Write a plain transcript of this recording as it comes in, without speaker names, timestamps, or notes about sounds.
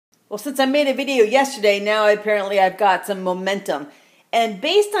Well, since I made a video yesterday, now apparently I've got some momentum. And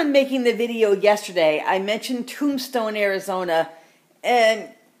based on making the video yesterday, I mentioned Tombstone, Arizona. And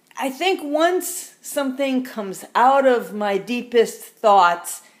I think once something comes out of my deepest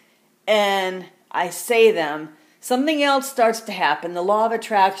thoughts and I say them, something else starts to happen. The law of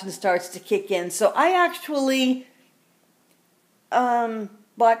attraction starts to kick in. So I actually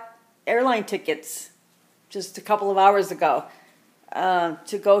bought airline tickets just a couple of hours ago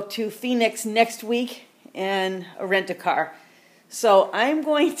to go to Phoenix next week and rent a car. So I'm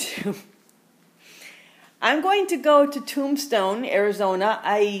going to go to Tombstone, Arizona.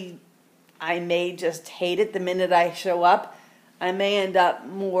 I may just hate it the minute I show up. I may end up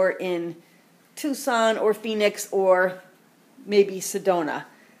more in Tucson or Phoenix or maybe Sedona.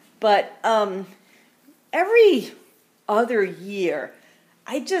 But every other year,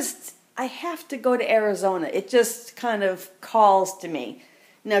 I have to go to Arizona. It just kind of calls to me.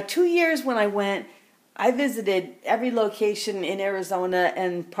 Now, 2 years when I went, I visited every location in Arizona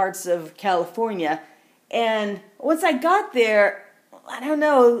and parts of California. And once I got there, I don't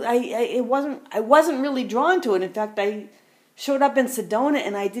know, I wasn't really drawn to it. In fact, I showed up in Sedona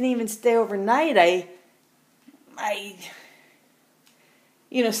and I didn't even stay overnight.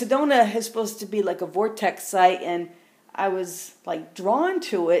 Sedona is supposed to be like a vortex site, and I was like drawn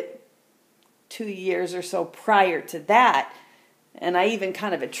to it 2 years or so prior to that. And I even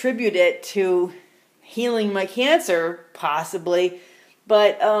kind of attribute it to healing my cancer, possibly.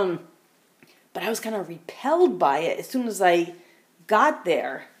 But I was kind of repelled by it as soon as I got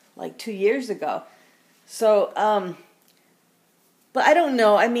there, like 2 years ago. So, but I don't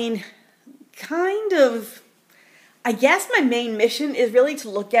know. I mean, kind of, I guess my main mission is really to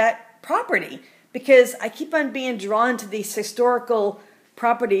look at property, because I keep on being drawn to these historical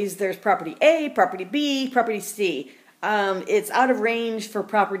properties. There's property A, property B, property C. It's out of range for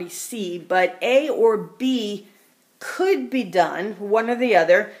property C, but A or B could be done, one or the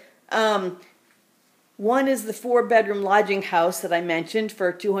other. One is the 4-bedroom lodging house that I mentioned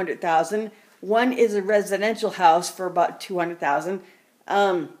for $200,000. One is a residential house for about $200,000.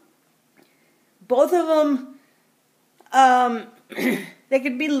 Both of them, they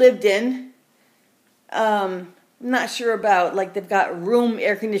could be lived in. I'm not sure about, like, they've got room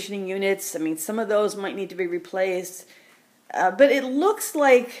air conditioning units. I mean, some of those might need to be replaced. But it looks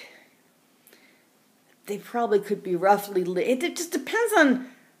like they probably could be roughly lit. It just depends on,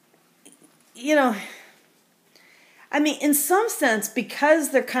 I mean, in some sense,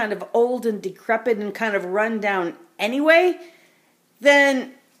 because they're kind of old and decrepit and kind of run down anyway,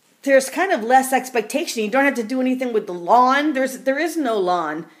 then there's kind of less expectation. You don't have to do anything with the lawn. There is no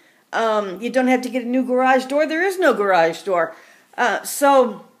lawn. You don't have to get a new garage door. There is no garage door.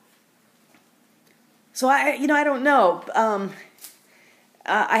 So I don't know.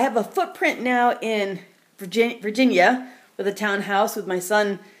 I have a footprint now in Virginia with a townhouse with my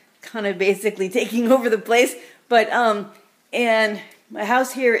son kind of basically taking over the place. But, and my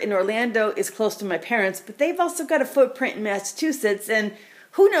house here in Orlando is close to my parents, but they've also got a footprint in Massachusetts, and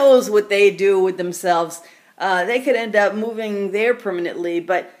who knows what they do with themselves. They could end up moving there permanently,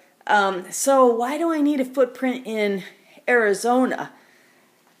 but, so why do I need a footprint in Arizona?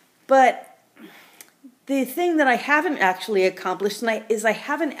 But the thing that I haven't actually accomplished is I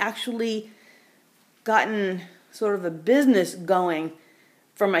haven't actually gotten sort of a business going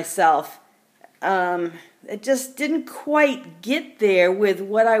for myself. It just didn't quite get there with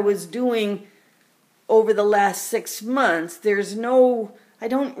what I was doing over the last 6 months. I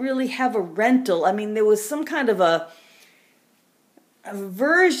don't really have a rental. I mean, there was some kind of a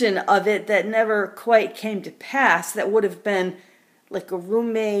version of it that never quite came to pass that would have been like a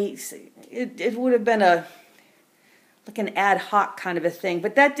roommate. It would have been like an ad hoc kind of a thing,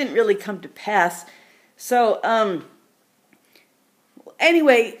 but that didn't really come to pass. So,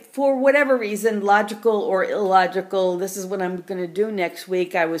 anyway, for whatever reason, logical or illogical, this is what I'm going to do next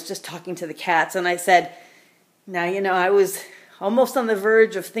week. I was just talking to the cats, and I said, now, I was almost on the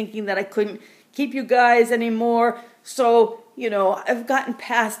verge of thinking that I couldn't keep you guys anymore. So, I've gotten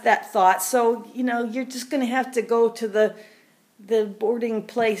past that thought. So, you're just going to have to go to the boarding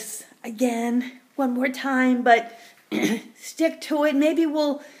place again one more time, but stick to it.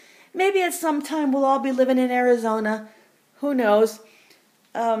 Maybe at some time we'll all be living in Arizona. Who knows?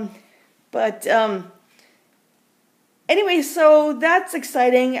 Anyway, so that's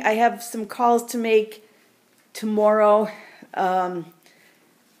exciting. I have some calls to make tomorrow. I've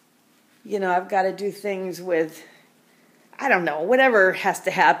got to do things with, I don't know, whatever has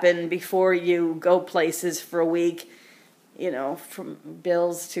to happen before you go places for a week, from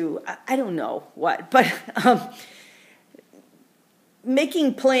bills to, I don't know what, but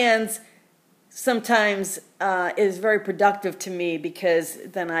making plans sometimes is very productive to me, because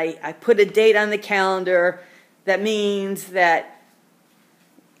then I put a date on the calendar. That means that,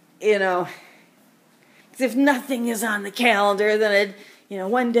 you know, 'cause if nothing is on the calendar, then it, you know,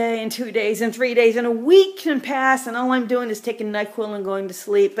 1 day and 2 days and 3 days and a week can pass, and all I'm doing is taking NyQuil and going to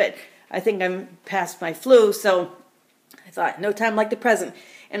sleep. But I think I'm past my flu, so I thought, no time like the present.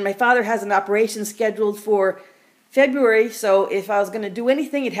 And my father has an operation scheduled for February, so if I was going to do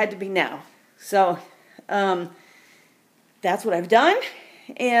anything, it had to be now. So that's what I've done,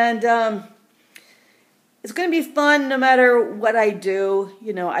 and it's going to be fun no matter what I do.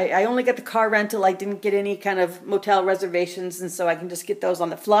 You know, I only got the car rental. I didn't get any kind of motel reservations, and so I can just get those on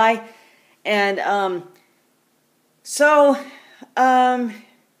the fly. And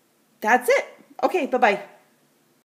that's it. Okay, bye-bye.